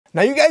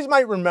Now you guys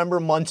might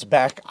remember months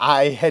back,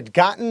 I had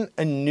gotten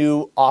a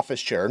new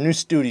office chair, a new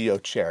studio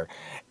chair.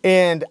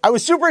 And I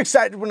was super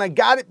excited when I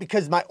got it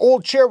because my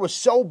old chair was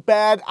so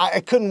bad, I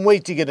couldn't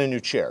wait to get a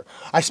new chair.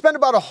 I spent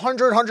about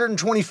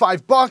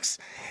 $125,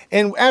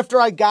 and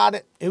after I got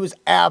it, it was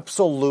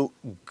absolute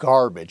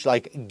garbage,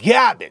 like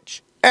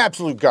garbage,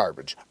 absolute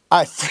garbage.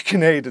 I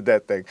freaking hated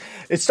that thing.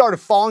 It started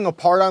falling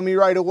apart on me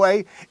right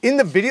away. In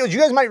the videos, you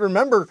guys might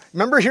remember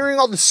hearing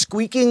all the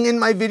squeaking in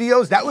my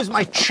videos? That was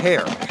my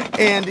chair.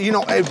 And you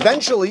know,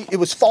 eventually it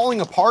was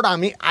falling apart on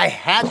me. I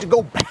had to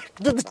go back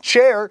to the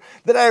chair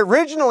that I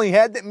originally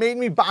had that made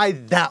me buy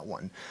that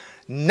one.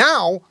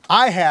 Now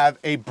I have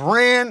a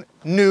brand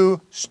new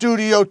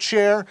studio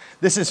chair.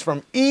 This is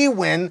from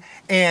eWin,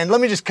 and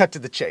let me just cut to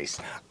the chase.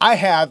 I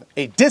have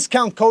a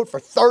discount code for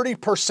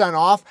 30%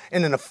 off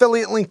and an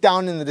affiliate link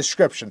down in the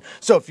description.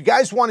 So if you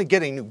guys want to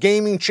get a new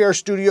gaming chair,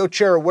 studio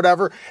chair, or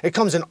whatever, it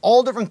comes in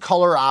all different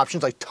color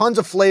options, like tons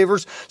of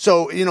flavors.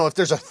 So, you know, if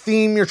there's a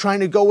theme you're trying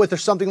to go with or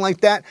something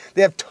like that,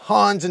 they have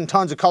tons and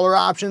tons of color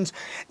options.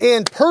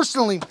 And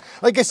personally,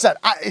 like I said,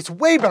 it's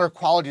way better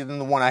quality than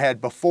the one I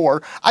had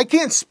before. I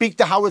can't speak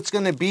to how it's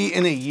going to be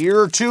in a year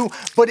or two,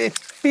 but it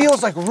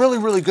feels like really,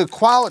 really good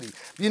quality.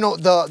 You know,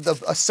 the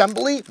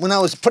assembly, when I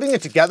was putting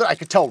it together, I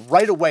could tell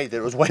right away that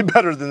it was way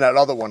better than that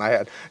other one I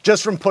had,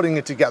 just from putting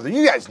it together.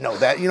 You guys know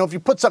that. You know, if you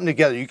put something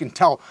together, you can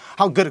tell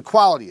how good a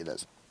quality it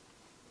is.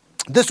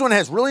 This one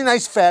has really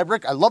nice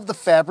fabric. I love the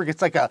fabric.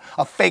 It's like a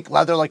fake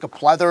leather, like a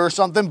pleather or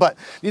something, but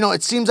you know,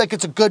 it seems like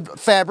it's a good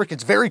fabric.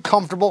 It's very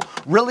comfortable,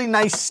 really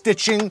nice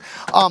stitching.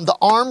 The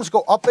arms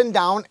go up and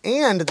down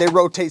and they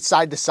rotate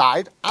side to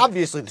side.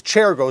 Obviously the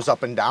chair goes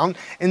up and down,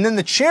 and then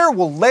the chair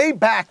will lay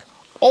back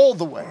all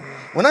the way.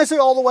 When I say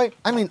all the way,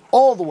 I mean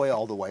all the way,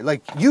 all the way.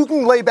 Like you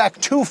can lay back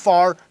too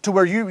far to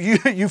where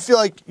you feel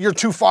like you're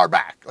too far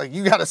back. Like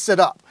you gotta sit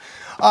up.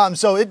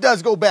 So it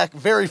does go back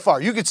very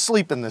far. You could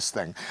sleep in this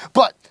thing,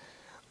 but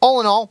all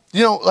in all,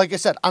 you know, like I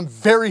said, I'm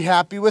very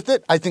happy with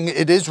it. I think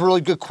it is really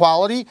good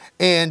quality,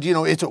 and you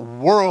know, it's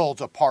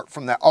worlds apart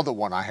from that other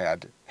one I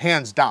had,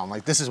 hands down.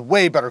 Like this is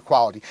way better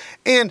quality.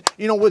 And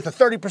you know, with a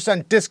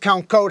 30%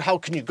 discount code, how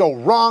can you go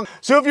wrong?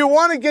 So if you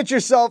want to get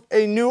yourself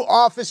a new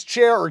office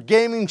chair or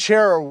gaming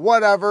chair or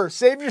whatever,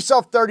 save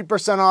yourself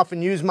 30% off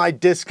and use my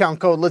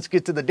discount code. Let's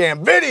get to the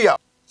damn video.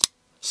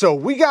 So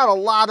we got a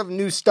lot of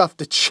new stuff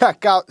to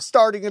check out.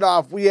 Starting it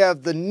off, we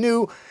have the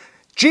new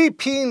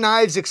GP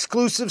Knives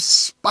exclusive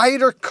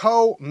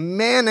SPYEDERCO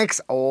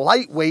MANIX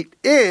lightweight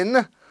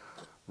in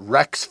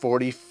Rex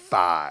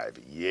 45.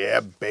 Yeah,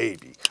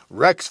 baby.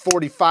 Rex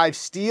 45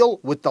 steel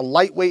with the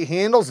lightweight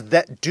handles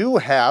that do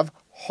have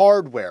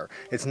hardware.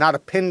 It's not a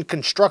pinned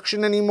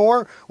construction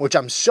anymore, which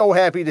I'm so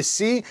happy to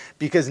see,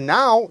 because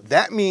now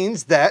that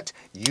means that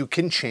you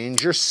can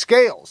change your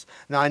scales.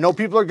 Now, I know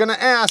people are going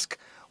to ask,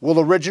 will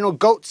original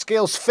goat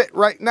scales fit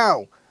right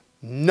now?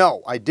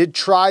 No, I did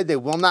try. They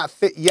will not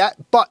fit yet,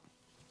 but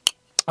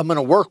I'm going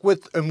to work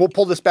with, and we'll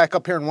pull this back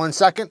up here in 1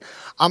 second.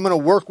 I'm going to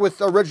work with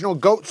original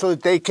goat so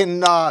that they can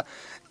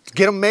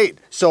get them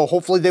made. So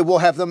hopefully they will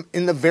have them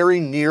in the very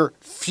near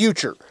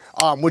future,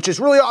 which is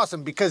really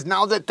awesome, because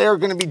now that they're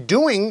going to be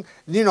doing,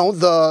 you know,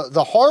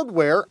 the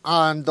hardware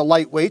on the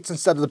lightweights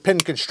instead of the pin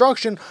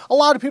construction, a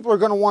lot of people are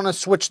going to want to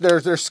switch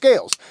their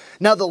scales.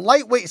 Now the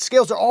lightweight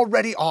scales are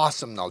already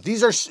awesome though.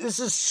 This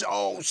is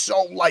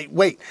so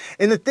lightweight.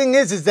 And the thing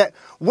is that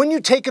when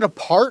you take it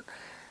apart,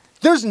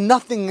 there's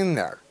nothing in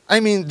there. I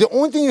mean, the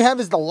only thing you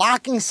have is the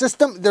locking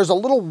system. There's a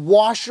little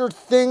washer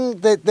thing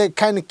that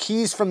kind of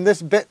keys from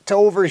this bit to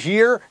over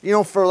here, you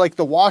know, for like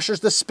the washers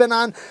to spin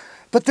on,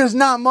 but there's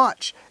not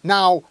much.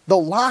 Now, the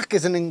lock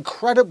is an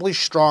incredibly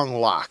strong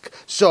lock.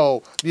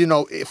 So, you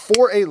know,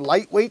 for a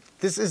lightweight,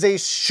 this is a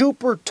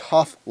super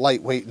tough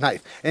lightweight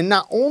knife. And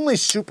not only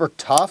super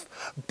tough,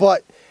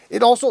 but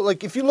it also,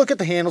 like, if you look at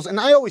the handles, and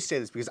I always say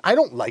this because I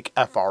don't like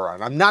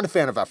FRN. I'm not a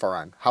fan of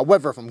FRN.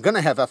 However, if I'm going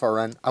to have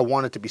FRN, I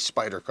want it to be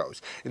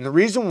SPYEDERCO's. And the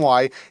reason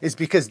why is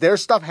because their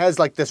stuff has,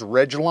 like, this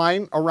ridge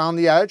line around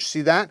the edge. See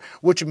that?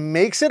 Which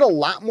makes it a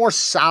lot more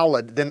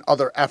solid than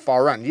other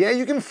FRN. Yeah,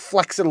 you can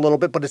flex it a little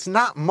bit, but it's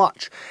not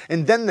much.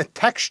 And then the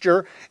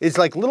texture is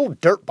like little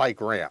dirt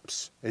bike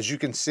ramps, as you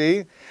can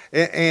see.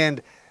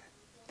 And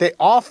they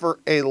offer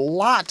a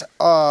lot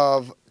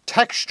of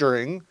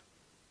texturing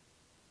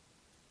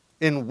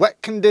in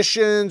wet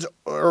conditions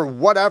or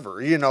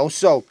whatever, you know.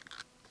 So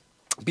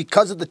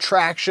because of the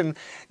traction,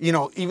 you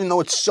know, even though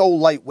it's so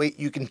lightweight,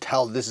 you can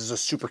tell this is a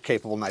super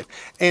capable knife.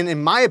 And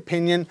in my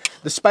opinion,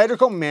 the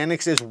SPYEDERCO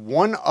MANIX is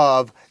one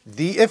of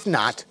the, if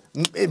not,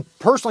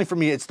 personally for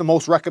me, it's the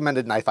most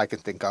recommended knife I can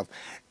think of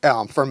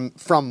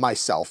from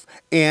myself.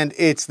 And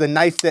it's the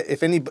knife that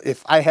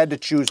if I had to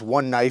choose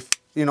one knife,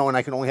 you know, and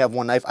I can only have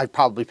one knife, I'd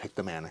probably pick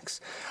the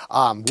MANIX.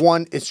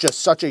 One, it's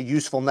just such a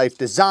useful knife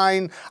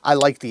design. I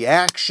like the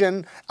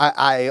action.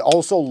 I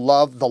also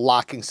love the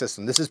locking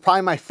system. This is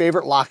probably my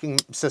favorite locking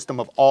system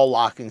of all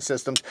locking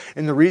systems.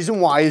 And the reason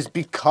why is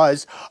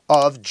because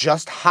of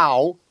just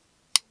how,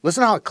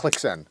 listen how it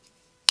clicks in.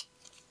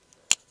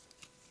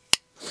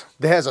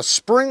 that has a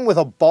spring with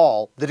a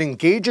ball that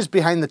engages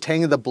behind the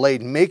tang of the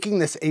blade, making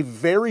this a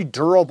very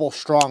durable,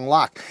 strong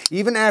lock.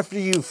 Even after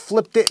you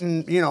flipped it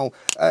and, you know,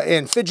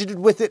 and fidgeted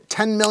with it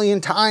 10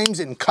 million times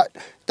and cut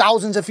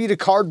thousands of feet of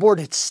cardboard,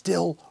 it's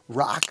still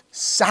rock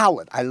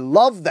solid. I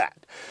love that.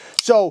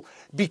 So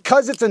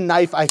because it's a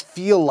knife, I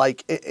feel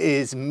like it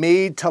is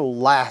made to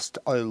last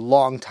a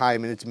long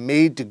time, and it's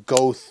made to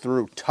go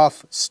through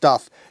tough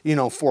stuff, you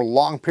know, for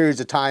long periods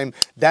of time.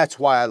 That's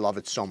why I love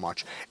it so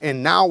much.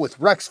 And now with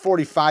Rex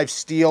 45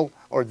 steel,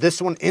 or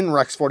this one in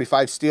Rex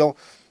 45 steel,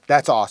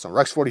 that's awesome.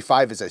 Rex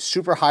 45 is a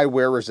super high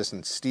wear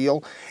resistant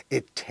steel.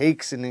 It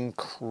takes an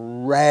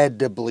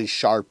incredibly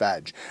sharp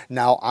edge.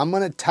 Now I'm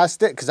gonna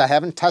test it because I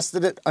haven't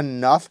tested it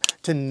enough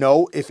to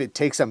know if it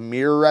takes a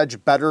mirror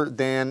edge better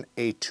than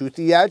a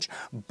toothy edge,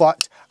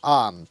 but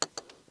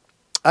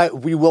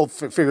we will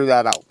figure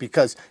that out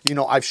because, you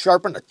know, I've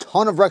sharpened a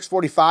ton of Rex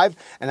 45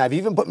 and I've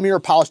even put mirror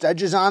polished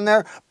edges on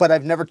there, but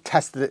I've never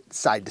tested it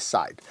side to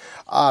side.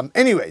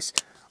 Anyways,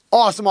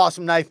 awesome,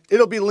 awesome knife.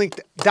 It'll be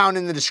linked down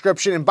in the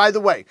description. And by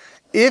the way,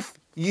 if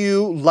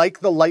you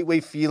like the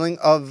lightweight feeling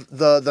of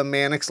the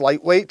MANIX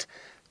lightweight,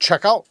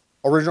 check out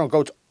Original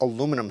Goat's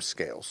aluminum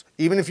scales.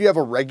 Even if you have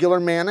a regular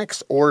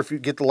MANIX, or if you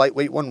get the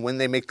lightweight one when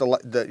they make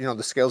the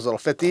scales that'll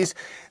fit these,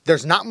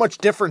 there's not much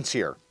difference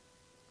here.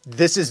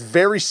 This is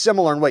very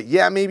similar in weight.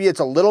 Yeah, maybe it's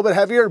a little bit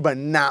heavier, but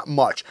not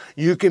much.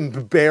 You can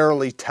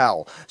barely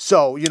tell.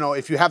 So, you know,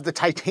 if you have the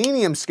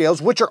titanium scales,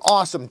 which are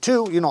awesome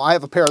too, you know, I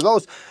have a pair of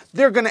those,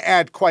 they're gonna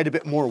add quite a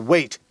bit more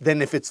weight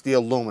than if it's the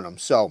aluminum.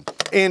 So,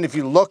 and if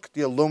you look,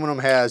 the aluminum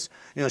has,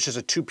 you know, it's just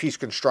a two-piece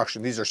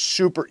construction. These are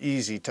super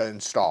easy to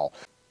install.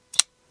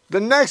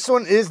 The next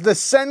one is the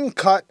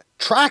SENCUT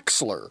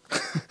TRAXLER.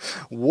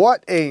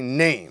 What a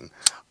name.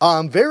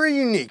 Very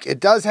unique. It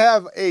does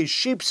have a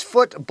sheep's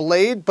foot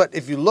blade, but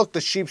if you look,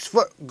 the sheep's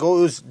foot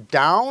goes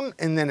down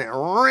and then it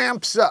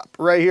ramps up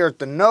right here at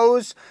the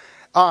nose.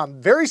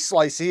 Very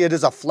slicey. It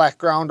is a flat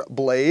ground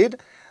blade.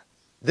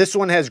 This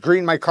one has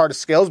green micarta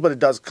scales, but it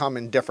does come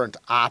in different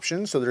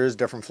options, so there is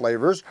different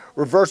flavors.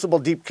 Reversible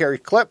deep carry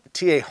clip,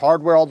 TA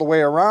hardware all the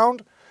way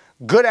around.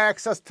 Good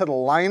access to the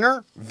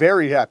liner.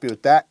 Very happy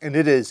with that, and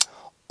it is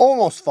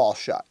almost fall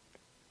shut.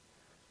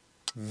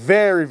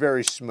 Very,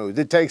 very smooth.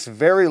 It takes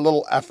very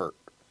little effort.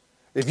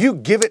 If you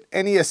give it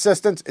any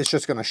assistance, it's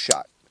just gonna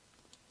shut.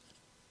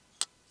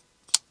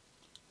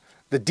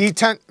 The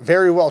detent,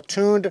 very well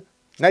tuned,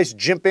 nice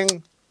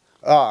jimping,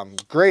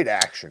 great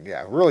action.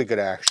 Yeah, really good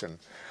action.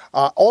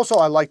 Also,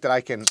 I like that I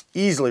can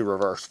easily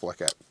reverse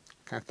flick it.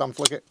 Can I thumb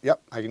flick it?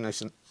 Yep, I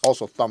can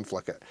also thumb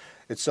flick it.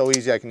 It's so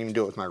easy I can even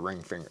do it with my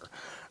ring finger.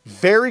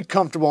 Very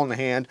comfortable in the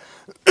hand.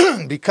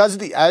 Because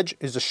the edge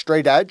is a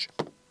straight edge,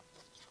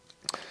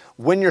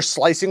 when you're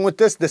slicing with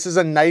this, this is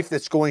a knife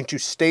that's going to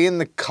stay in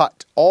the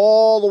cut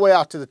all the way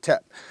out to the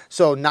tip.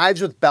 So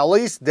knives with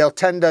bellies, they'll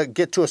tend to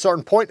get to a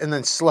certain point and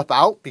then slip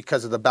out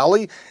because of the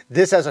belly.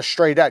 This has a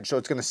straight edge, so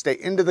it's gonna stay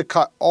into the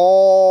cut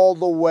all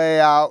the way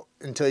out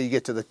until you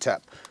get to the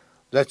tip.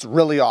 That's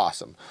really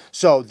awesome.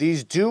 So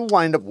these do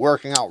wind up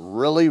working out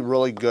really,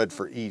 really good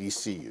for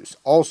EDC use.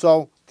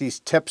 Also, these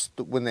tips,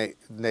 when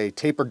they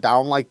taper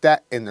down like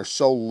that and they're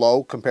so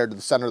low compared to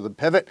the center of the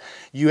pivot,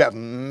 you have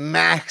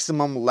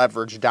maximum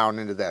leverage down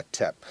into that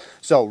tip.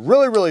 So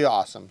really, really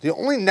awesome. The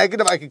only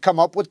negative I could come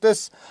up with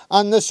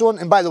on this one,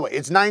 and by the way,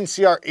 it's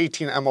 9CR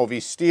 18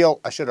 MOV steel.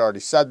 I should have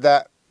already said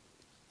that.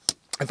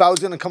 If I was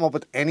gonna come up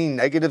with any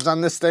negatives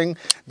on this thing,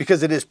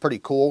 because it is pretty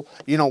cool,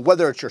 you know,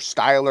 whether it's your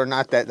style or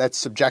not, that's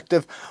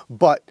subjective,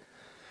 but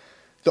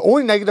the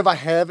only negative I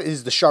have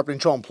is the sharpening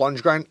tool and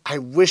plunge grind. I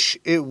wish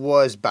it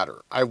was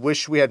better. I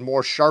wish we had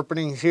more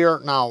sharpening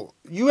here. Now,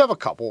 you have a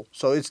couple,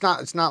 so it's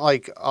not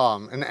like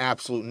an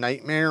absolute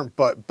nightmare,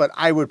 but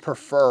I would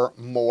prefer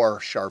more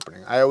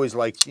sharpening. I always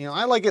like, you know,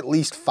 I like at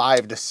least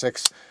 5 to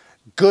 6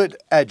 good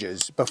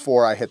edges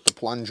before I hit the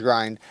plunge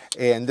grind,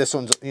 and this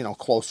one's, you know,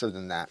 closer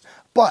than that.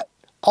 But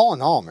all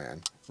in all,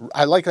 man,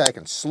 I like that I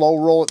can slow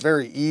roll it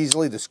very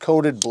easily. This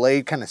coated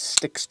blade kind of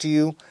sticks to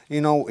you, you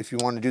know, if you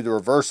want to do the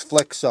reverse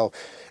flick. So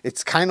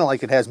it's kind of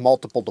like it has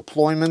multiple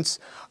deployments.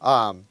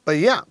 But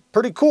yeah,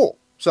 pretty cool.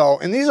 So,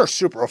 and these are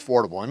super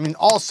affordable. I mean,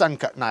 all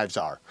SENCUT knives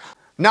are.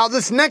 Now,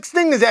 this next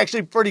thing is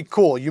actually pretty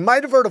cool. You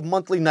might have heard of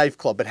Monthly Knife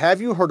Club, but have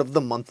you heard of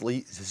the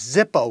Monthly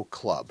Zippo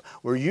Club,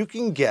 where you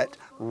can get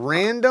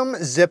random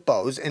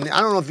Zippos? And I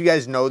don't know if you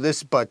guys know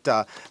this, but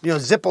you know,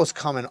 Zippos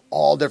come in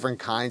all different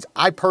kinds.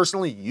 I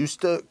personally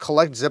used to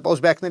collect Zippos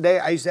back in the day.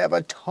 I used to have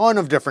a ton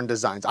of different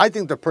designs. I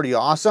think they're pretty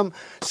awesome.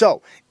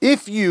 So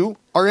if you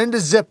are into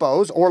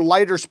Zippos or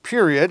lighters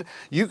period,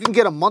 you can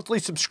get a monthly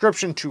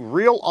subscription to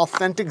real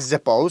authentic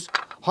Zippos,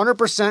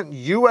 100%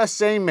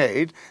 USA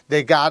made.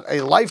 They got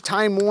a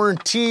lifetime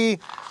warranty,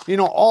 you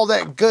know, all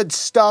that good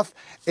stuff.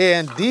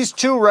 And these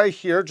two right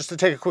here, just to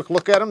take a quick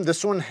look at them,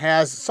 this one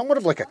has somewhat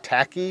of like a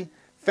tacky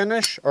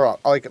finish, or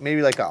like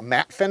maybe like a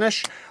matte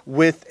finish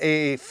with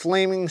a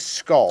flaming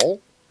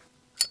skull,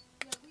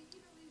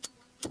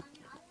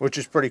 which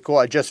is pretty cool.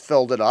 I just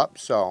filled it up,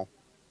 so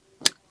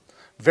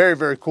very,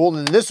 very cool.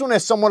 And this one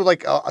has somewhat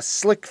like a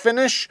slick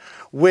finish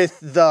with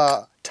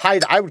the tie,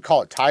 I would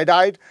call it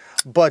tie-dyed,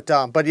 but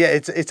yeah,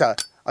 it's a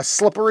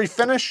slippery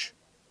finish.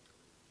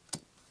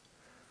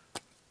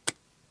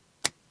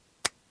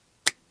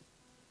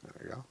 There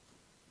you go.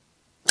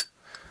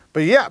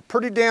 But yeah,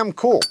 pretty damn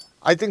cool.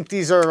 I think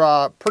these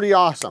are pretty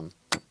awesome.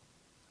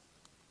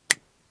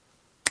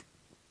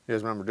 You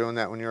guys remember doing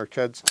that when you were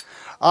kids?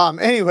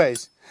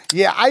 Anyways,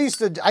 yeah, I used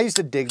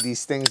to dig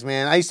these things,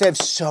 man. I used to have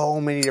so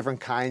many different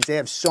kinds. They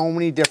have so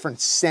many different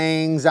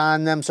sayings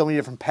on them, so many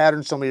different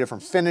patterns, so many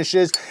different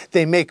finishes.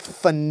 They make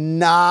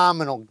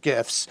phenomenal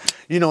gifts,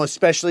 you know,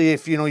 especially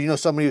if, you know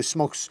somebody who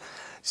smokes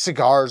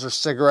cigars or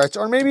cigarettes,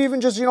 or maybe even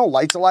just, you know,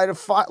 lights a lot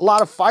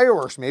of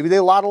fireworks. Maybe they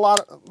light a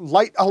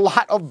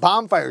lot of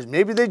bonfires.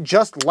 Maybe they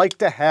just like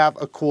to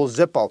have a cool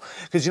Zippo.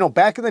 Because, you know,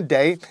 back in the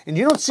day, and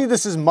you don't see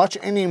this as much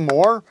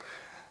anymore,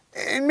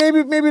 and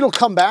maybe it'll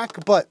come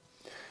back, but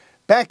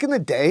back in the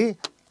day,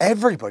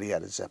 everybody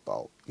had a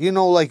Zippo. You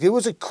know, like, it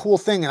was a cool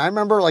thing. And I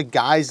remember, like,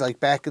 guys, like,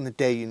 back in the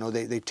day, you know,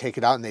 they'd take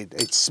it out and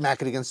they'd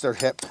smack it against their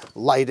hip,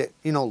 light it,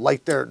 you know,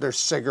 light their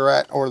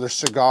cigarette or their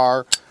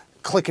cigar,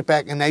 click it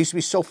back, and I used to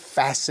be so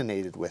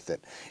fascinated with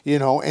it, you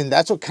know, and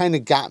that's what kind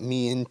of got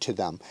me into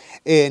them.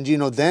 And, you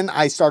know, then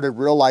I started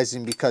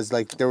realizing, because,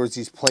 like, there was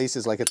these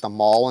places, like, at the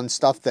mall and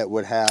stuff, that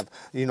would have,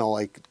 you know,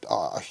 like,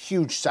 a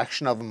huge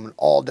section of them,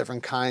 all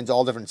different kinds,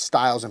 all different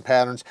styles and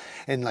patterns,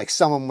 and, like,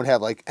 some of them would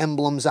have, like,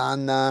 emblems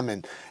on them,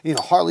 and, you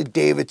know, Harley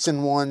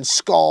Davidson ones,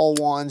 skull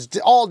ones,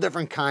 all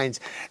different kinds.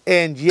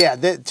 And, yeah,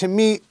 to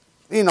me,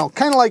 you know,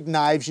 kind of like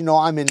knives, you know,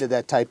 I'm into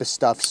that type of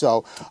stuff,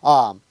 so,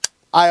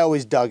 I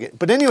always dug it.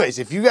 But anyways,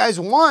 if you guys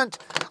want,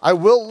 I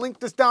will link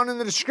this down in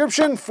the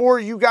description for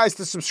you guys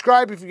to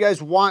subscribe if you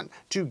guys want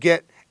to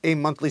get a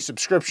monthly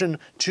subscription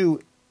to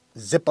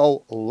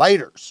Zippo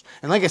lighters.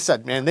 And like I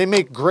said, man, they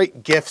make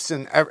great gifts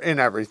and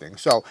everything.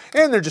 So,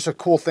 and they're just a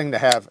cool thing to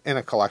have in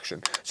a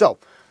collection. So,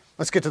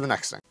 let's get to the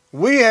next thing.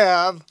 We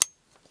have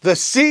the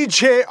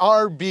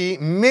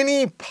CJRB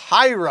Mini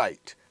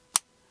Pyrite.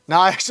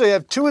 Now, I actually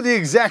have two of the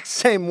exact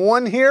same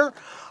one here.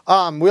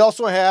 We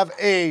also have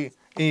a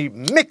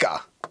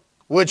MICA,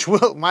 which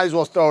might as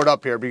well throw it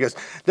up here because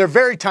they're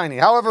very tiny.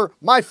 However,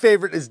 my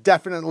favorite is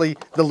definitely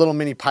the little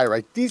mini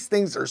Pyrite. These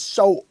things are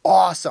so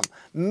awesome.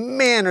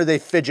 Man, are they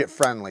fidget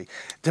friendly.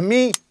 To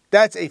me,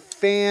 that's a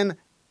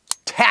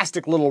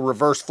fantastic little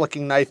reverse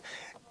flicking knife.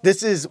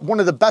 This is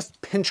one of the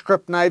best pinch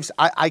grip knives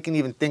I can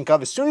even think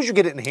of. As soon as you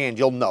get it in hand,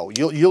 you'll know.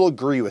 You'll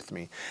agree with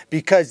me.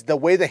 Because the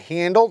way the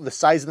handle, the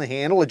size of the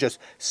handle, it just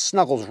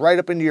snuggles right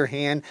up into your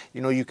hand.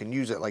 You know, you can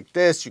use it like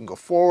this. You can go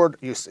forward.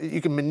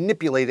 You can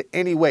manipulate it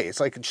any way.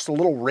 It's like just a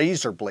little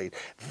razor blade.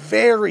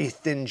 Very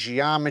thin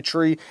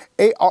geometry.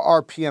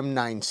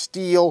 ARRPM9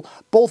 steel.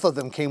 Both of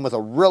them came with a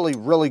really,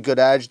 really good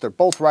edge. They're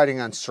both riding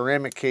on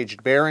ceramic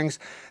caged bearings.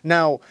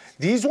 Now,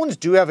 these ones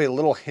do have a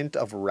little hint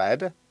of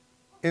red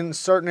in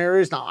certain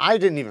areas. Now, I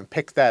didn't even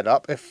pick that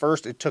up at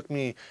first. It took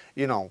me,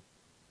 you know,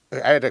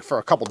 I had it for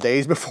a couple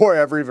days before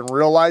I ever even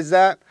realized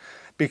that,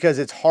 because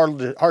it's hard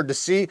to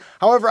see.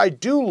 However, I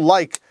do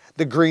like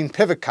the green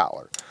pivot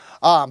collar.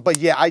 But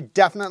yeah, I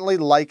definitely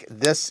like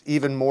this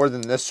even more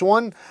than this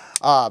one.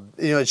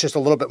 You know, it's just a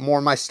little bit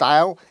more my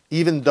style,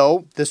 even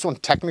though this one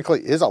technically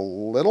is a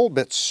little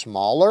bit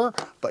smaller.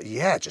 But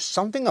yeah, just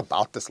something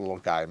about this little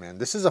guy, man.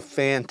 This is a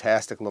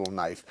fantastic little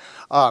knife.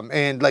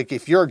 And like,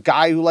 if you're a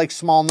guy who likes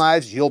small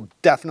knives, you'll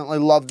definitely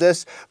love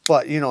this.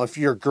 But, you know, if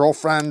your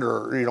girlfriend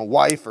or, you know,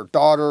 wife or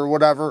daughter or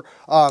whatever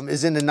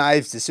is into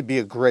knives, this would be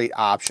a great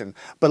option.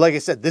 But like I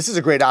said, this is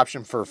a great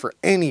option for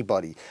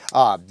anybody.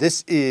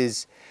 This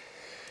is...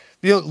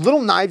 You know,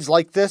 little knives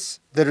like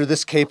this that are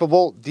this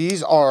capable,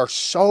 these are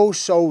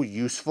so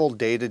useful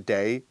day to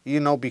day, you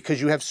know, because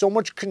you have so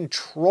much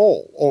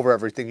control over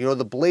everything. You know,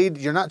 the blade,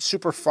 you're not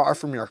super far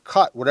from your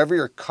cut. Whatever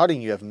you're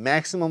cutting, you have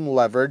maximum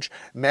leverage,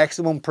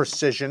 maximum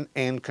precision,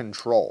 and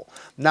control.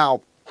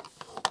 Now,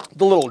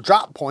 the little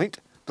drop point,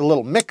 the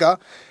little MICA,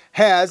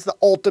 has the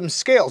Ultim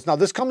scales. Now,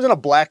 this comes in a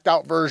blacked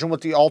out version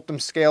with the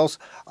Ultim scales.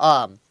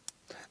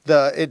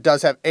 It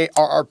does have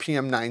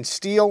ARRPM9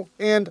 steel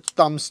and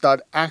thumb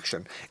stud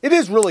action. It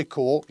is really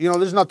cool. You know,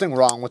 there's nothing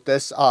wrong with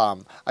this.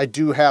 I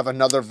do have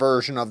another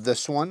version of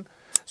this one.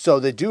 So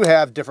they do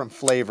have different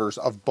flavors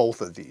of both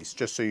of these,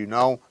 just so you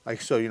know. Like,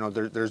 so, you know,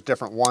 there's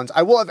different ones.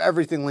 I will have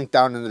everything linked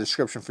down in the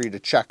description for you to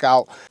check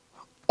out.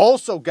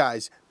 Also,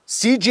 guys,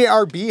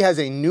 CJRB has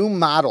a new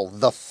model,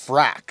 the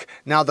FRAC.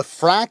 Now, the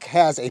FRAC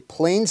has a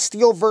plain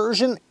steel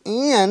version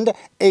and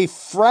a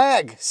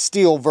frag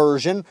steel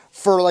version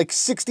for like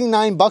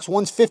 69 bucks.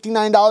 One's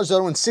 $59, the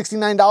other one's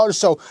 $69.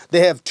 So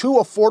they have two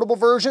affordable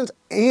versions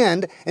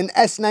and an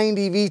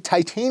S90V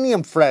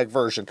titanium frag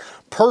version.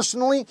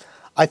 Personally,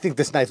 I think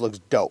this knife looks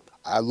dope.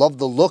 I love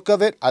the look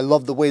of it. I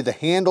love the way the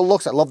handle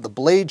looks. I love the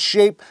blade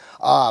shape.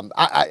 I'm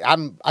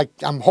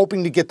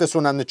hoping to get this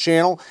one on the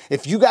channel.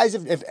 If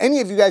any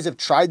of you guys have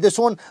tried this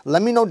one,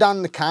 let me know down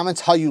in the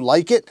comments how you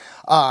like it.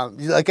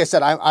 Like I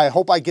said, I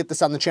hope I get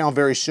this on the channel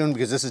very soon,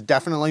 because this is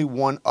definitely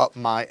one up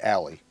my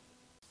alley.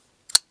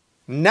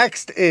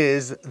 Next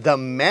is the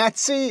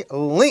Maxace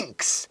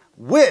Lynx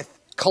with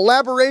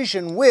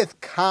collaboration with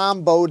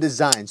Combo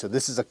Design. So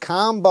this is a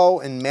Combo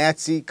and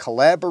Maxace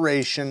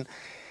collaboration.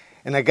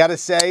 And I gotta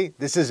say,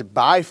 this is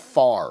by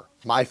far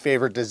my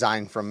favorite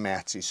design from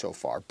Maxace so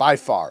far, by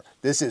far.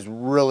 This is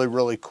really,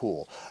 really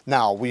cool.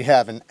 Now, we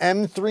have an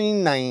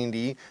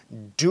M390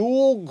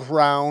 dual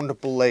ground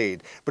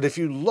blade, but if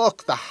you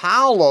look, the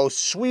hollow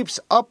sweeps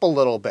up a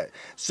little bit.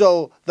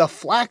 So the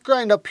flat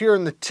grind up here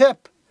in the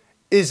tip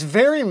is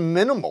very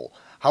minimal.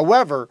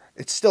 However,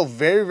 it's still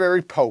very,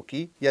 very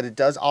pokey, yet it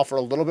does offer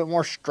a little bit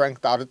more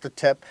strength out at the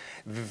tip.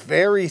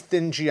 Very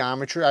thin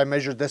geometry. I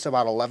measured this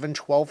about 11,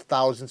 12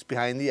 thousandths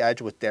behind the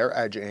edge with their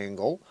edge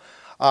angle.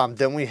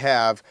 Then we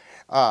have,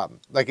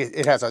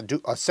 it has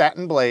a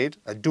satin blade,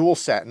 a dual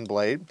satin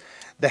blade.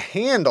 The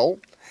handle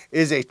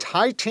is a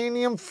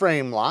titanium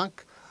frame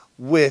lock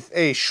with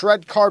a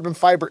shred carbon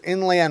fiber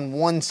inlay on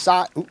one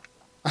side.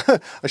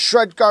 A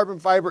shred carbon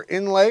fiber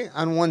inlay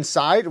on one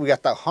side. We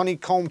got the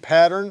honeycomb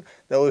pattern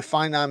that we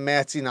find on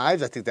Maxace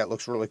knives. I think that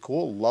looks really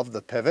cool. Love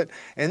the pivot.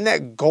 And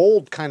that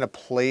gold kind of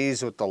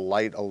plays with the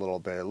light a little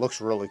bit. It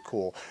looks really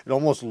cool. It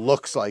almost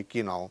looks like,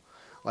 you know,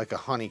 like a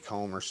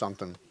honeycomb or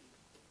something.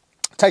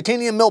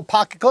 Titanium milled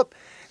pocket clip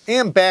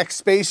and back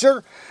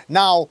spacer.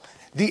 Now,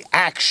 the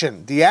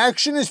action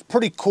is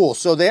pretty cool.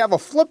 So they have a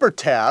flipper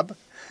tab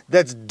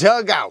that's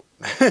dug out.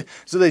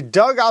 So they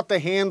dug out the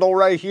handle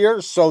right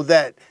here so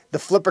that the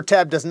flipper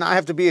tab does not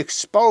have to be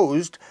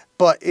exposed,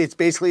 but it's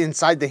basically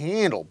inside the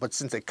handle. But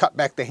since they cut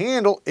back the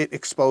handle, it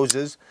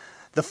exposes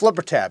the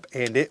flipper tab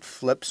and it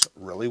flips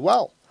really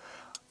well.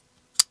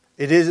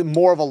 It is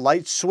more of a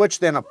light switch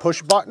than a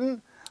push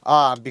button.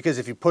 Because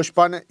if you push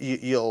button it,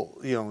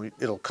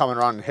 it'll come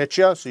around and hit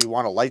you, so you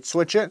want to light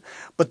switch it.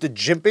 But the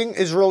jimping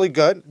is really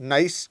good,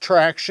 nice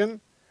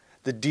traction.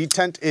 The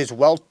detent is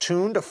well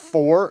tuned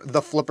for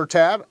the flipper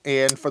tab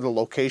and for the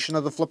location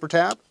of the flipper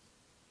tab.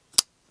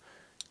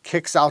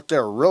 Kicks out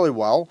there really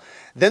well.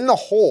 Then the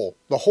hole,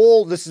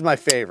 this is my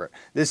favorite.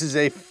 This is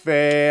a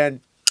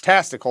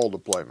fantastic hole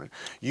deployment.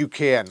 You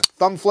can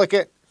thumb flick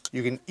it.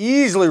 You can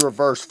easily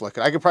reverse flick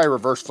it. I could probably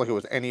reverse flick it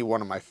with any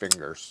one of my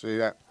fingers. See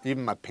that?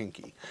 Even my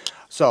pinky.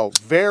 So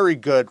very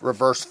good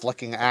reverse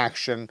flicking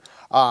action.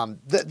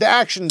 The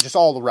action just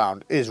all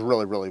around is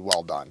really, really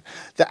well done.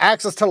 The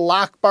access to the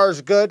lock bar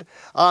is good.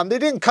 They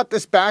didn't cut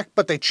this back,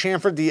 but they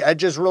chamfered the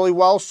edges really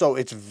well, so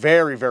it's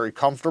very, very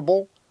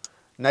comfortable.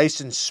 Nice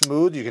and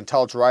smooth. You can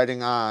tell it's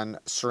riding on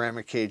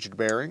ceramic caged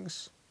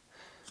bearings.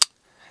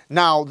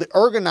 Now, the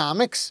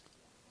ergonomics,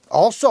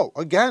 also,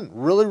 again,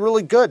 really,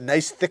 really good.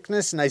 Nice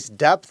thickness, nice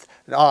depth,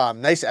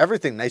 nice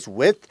everything, nice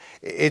width.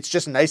 It's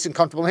just nice and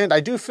comfortable in hand.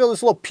 I do feel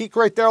this little peak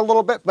right there a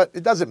little bit, but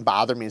it doesn't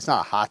bother me. It's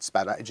not a hot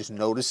spot. I just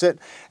notice it.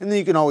 And then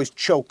you can always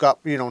choke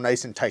up, you know,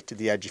 nice and tight to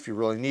the edge if you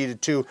really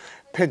needed to.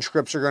 Pinch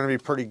grips are going to be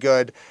pretty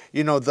good.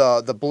 You know,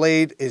 the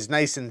blade is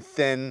nice and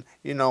thin.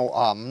 You know,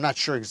 I'm not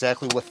sure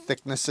exactly what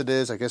thickness it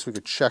is. I guess we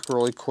could check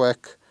really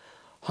quick.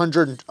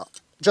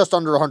 Just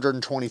under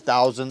 120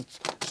 thousandths.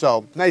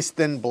 So nice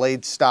thin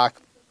blade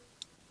stock.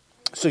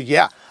 So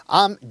yeah,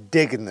 I'm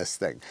digging this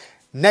thing.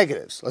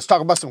 Negatives. Let's talk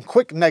about some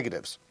quick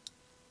negatives.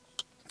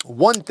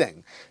 One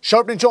thing,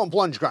 sharpening tool and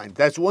plunge grind.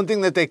 That's one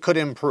thing that they could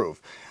improve.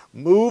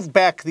 Move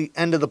back the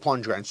end of the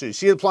plunge grind. So you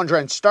see the plunge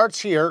grind starts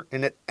here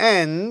and it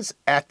ends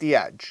at the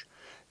edge.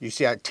 You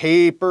see how it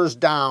tapers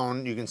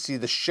down. You can see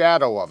the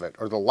shadow of it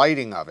or the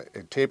lighting of it.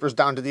 It tapers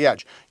down to the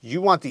edge.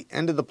 You want the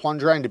end of the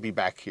plunge grind to be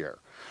back here,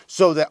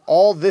 so that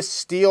all this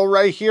steel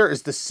right here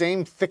is the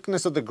same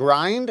thickness of the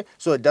grind,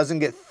 so it doesn't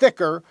get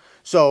thicker.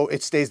 So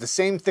it stays the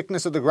same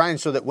thickness of the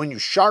grind so that when you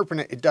sharpen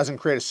it, it doesn't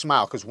create a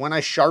smile. Because when I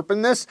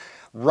sharpen this,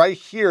 right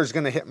here is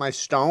going to hit my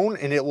stone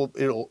and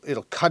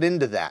it'll cut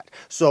into that.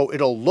 So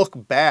it'll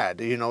look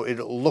bad. You know,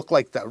 it'll look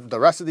like the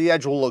rest of the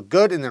edge will look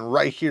good, and then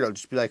right here it'll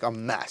just be like a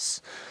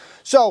mess.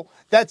 So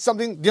that's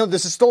something, you know,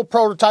 this is still a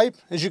prototype,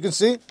 as you can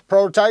see,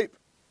 prototype.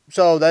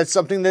 So that's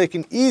something they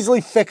can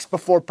easily fix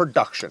before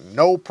production.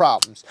 No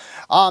problems.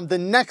 The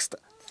next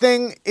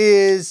thing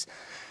is,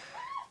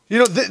 you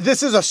know,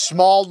 this is a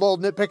small little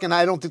nitpick, and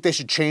I don't think they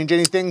should change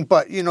anything,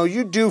 but, you know,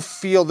 you do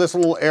feel this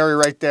little area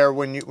right there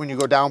when you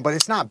go down, but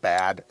it's not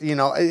bad. You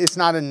know, it's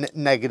not a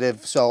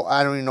negative, so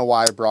I don't even know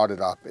why I brought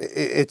it up.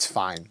 It's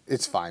fine.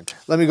 It's fine.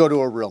 Let me go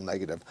to a real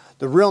negative.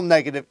 The real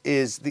negative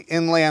is the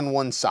inlay on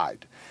one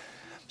side.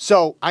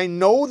 So I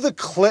know the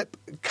clip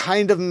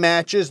kind of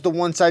matches the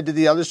one side to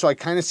the other, so I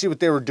kind of see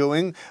what they were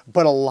doing,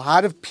 but a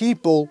lot of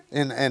people,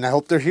 and I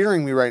hope they're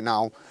hearing me right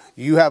now,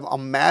 you have a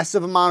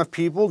massive amount of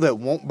people that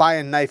won't buy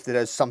a knife that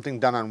has something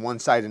done on one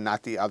side and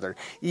not the other.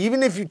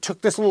 Even if you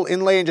took this little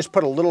inlay and just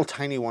put a little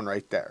tiny one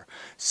right there.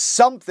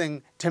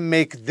 Something to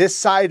make this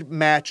side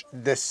match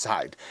this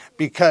side.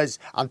 Because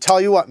I'm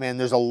telling you what, man,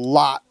 there's a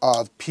lot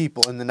of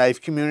people in the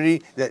knife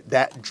community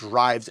that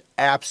drives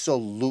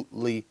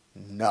absolutely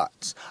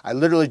nuts. I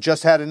literally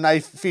just had a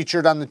knife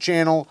featured on the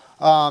channel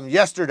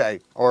yesterday,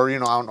 or, you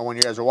know, I don't know when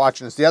you guys are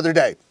watching this, the other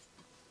day.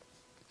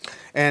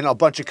 And a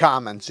bunch of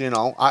comments, you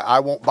know,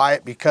 I won't buy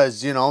it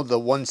because, you know, the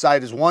one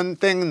side is one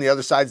thing and the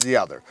other side's the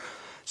other.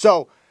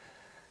 So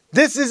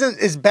This isn't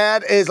as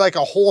bad as like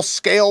a whole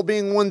scale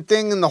being one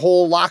thing and the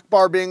whole lock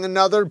bar being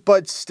another,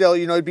 but still,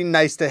 you know, it'd be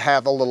nice to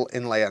have a little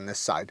inlay on this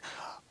side.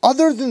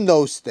 Other than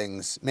those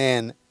things,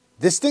 man,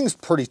 this thing's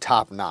pretty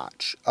top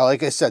notch.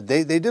 Like I said,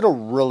 they did a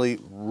really,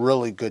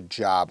 really good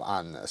job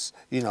on this.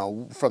 You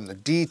know, from the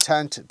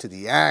detent to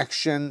the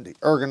action, the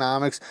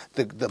ergonomics,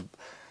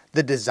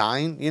 the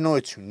design, you know,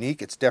 it's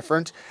unique, it's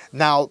different.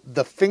 Now,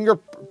 the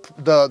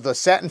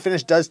satin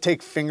finish does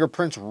take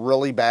fingerprints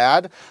really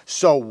bad.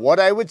 So what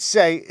I would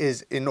say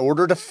is, in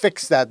order to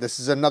fix that, this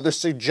is another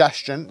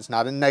suggestion. It's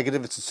not a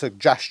negative, it's a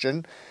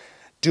suggestion.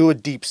 Do a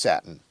deep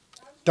satin.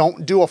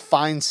 Don't do a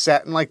fine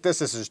satin like this.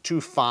 This is too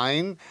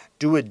fine.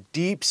 Do a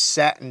deep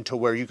satin to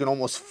where you can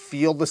almost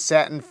feel the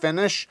satin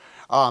finish.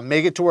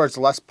 Make it to where it's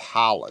less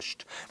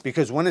polished,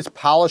 because when it's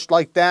polished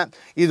like that,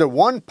 either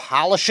one,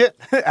 polish it,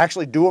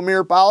 actually do a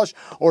mirror polish,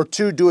 or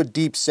two, do a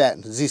deep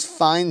satin. These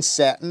fine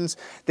satins,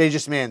 they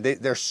just, man,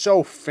 they're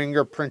so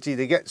fingerprinty,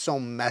 they get so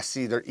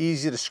messy, they're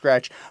easy to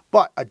scratch.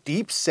 But a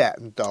deep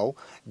satin though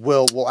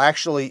will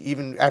actually,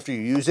 even after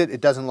you use it, it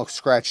doesn't look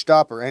scratched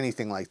up or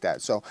anything like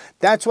that. So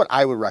that's what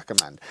I would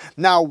recommend.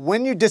 Now,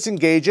 when you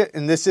disengage it,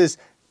 and this is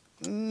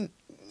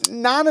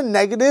not a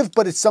negative,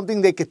 but it's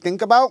something they could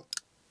think about,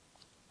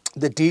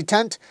 the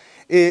detent,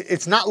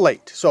 it's not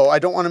late, so I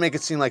don't want to make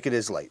it seem like it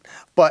is late.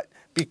 But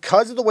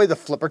because of the way the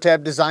flipper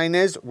tab design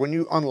is, when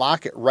you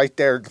unlock it right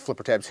there, the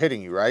flipper tab's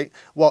hitting you, right?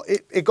 Well,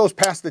 it goes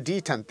past the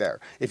detent there.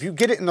 If you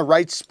get it in the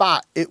right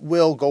spot, it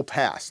will go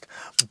past.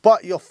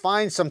 But you'll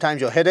find sometimes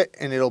you'll hit it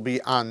and it'll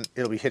be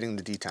hitting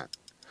the detent.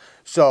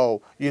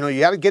 So, you know, you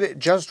got to get it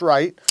just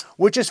right,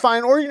 which is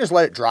fine, or you can just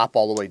let it drop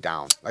all the way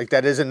down. Like,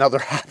 that is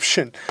another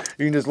option.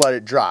 You can just let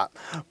it drop.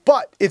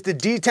 But if the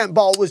detent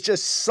ball was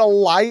just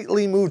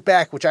slightly moved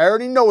back, which I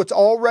already know it's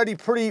already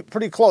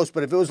pretty close,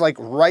 but if it was like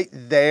right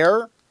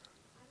there,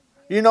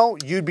 you know,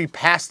 you'd be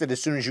past it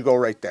as soon as you go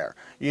right there,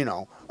 you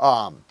know.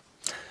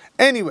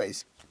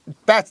 Anyways,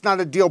 that's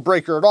not a deal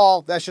breaker at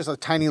all. That's just a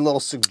tiny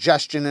little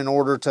suggestion in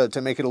order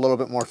to make it a little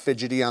bit more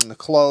fidgety on the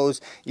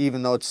close,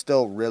 even though it's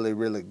still really,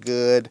 really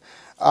good.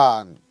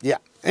 Yeah,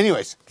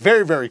 anyways,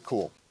 very, very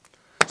cool.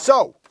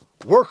 So,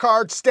 work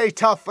hard, stay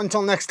tough.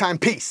 Until next time,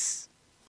 peace.